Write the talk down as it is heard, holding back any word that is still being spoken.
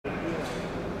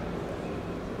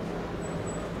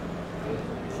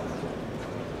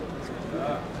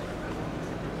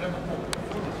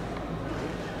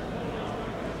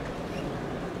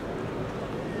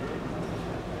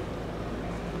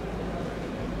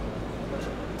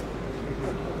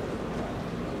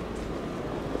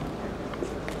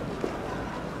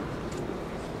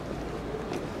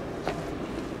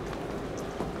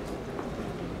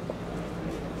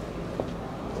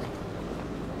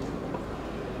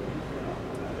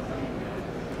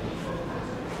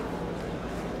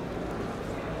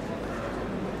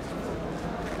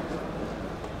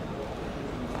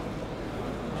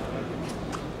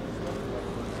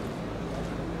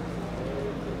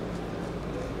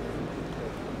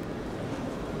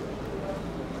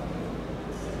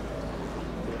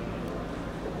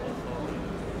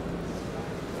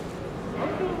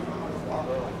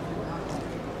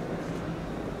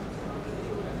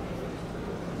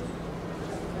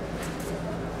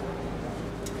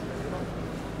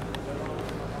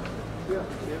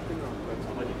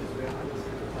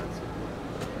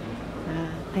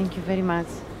Thank you very much.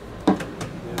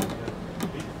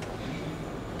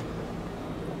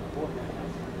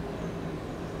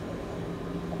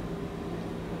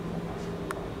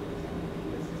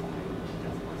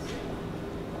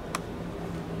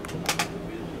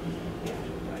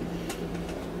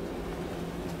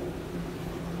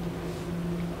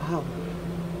 Wow.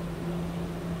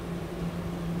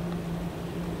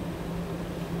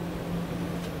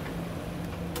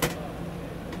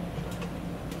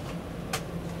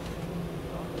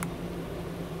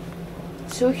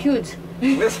 So huge.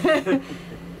 Yes.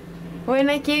 When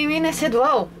I came in, I said,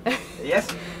 wow. Yes,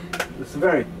 it's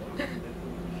very.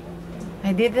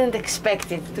 I didn't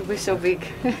expect it to be so big.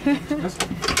 Yes.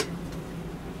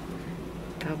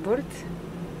 Cupboard.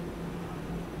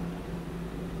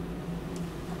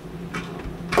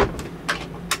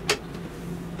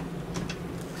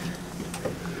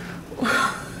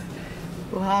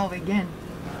 Wow, again.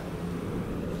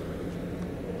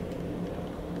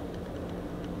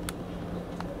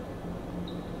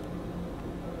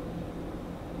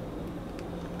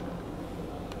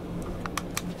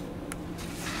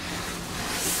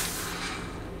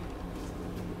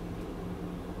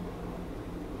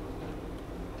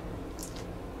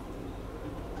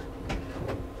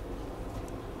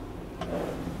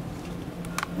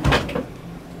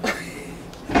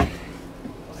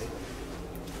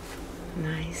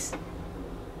 Nice.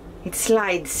 It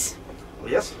slides.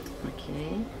 Yes.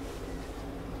 Okay.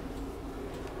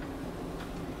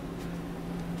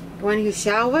 When you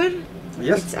shower,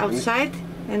 Yes. it's outside,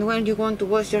 and when you want to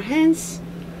wash your hands,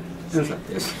 Inside.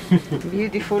 Yes.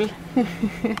 beautiful.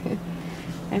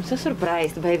 I'm so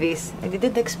surprised by this. I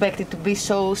didn't expect it to be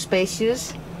so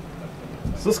spacious.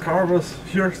 This car was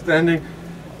here standing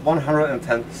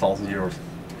 110,000 euros.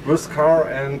 This car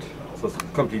and this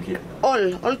completely.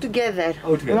 All together.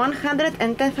 All together.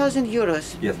 110,000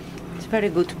 euros. Yes. It's very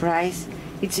good price.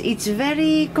 It's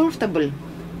very comfortable.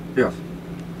 Yes.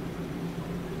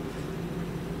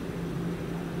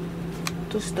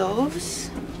 Two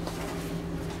stoves.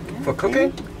 For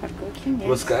cooking, For cooking, yes.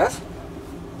 with gas.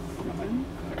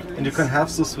 And you can have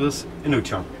this with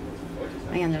induction.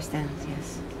 I understand,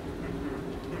 yes.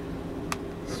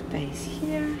 Space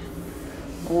here.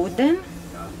 Wooden.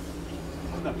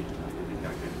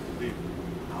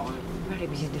 Very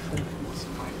beautiful.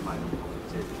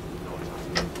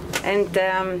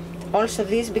 And also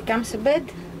this becomes a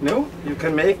bed? No, you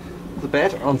can make the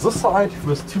bed on this side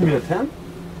with 2.10 m.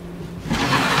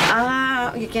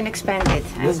 Ah, you can expand it,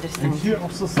 I Yes, understand. and here on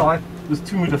the side with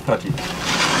 2.30 m.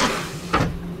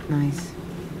 Nice.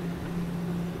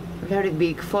 Very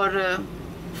big for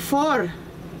four.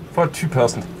 For 2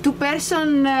 persons. Two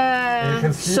person, you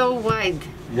can see- so wide.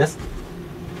 Yes.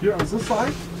 Here on this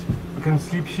side, you can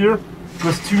sleep here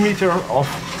with 2 meters of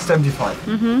 75.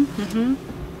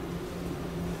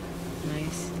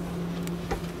 Nice.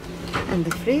 And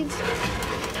the fridge.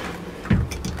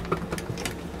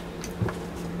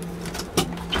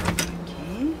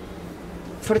 Okay.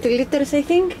 40 liters, I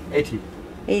think? 80.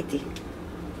 80.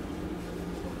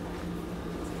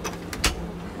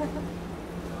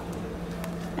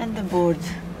 And the board.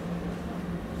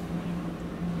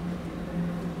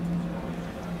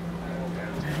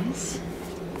 Nice.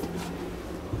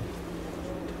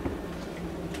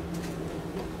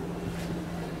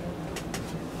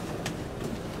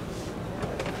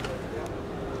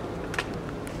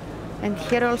 And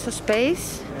here also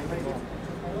space.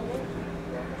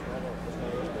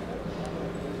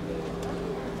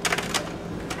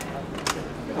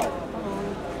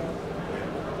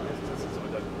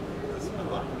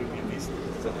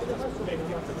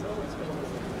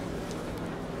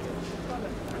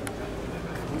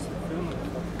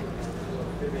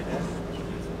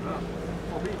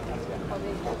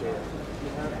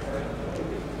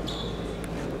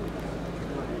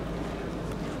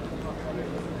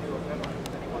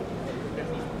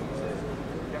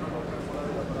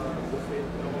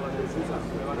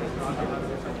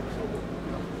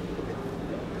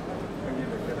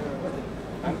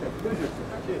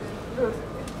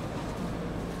 Danke.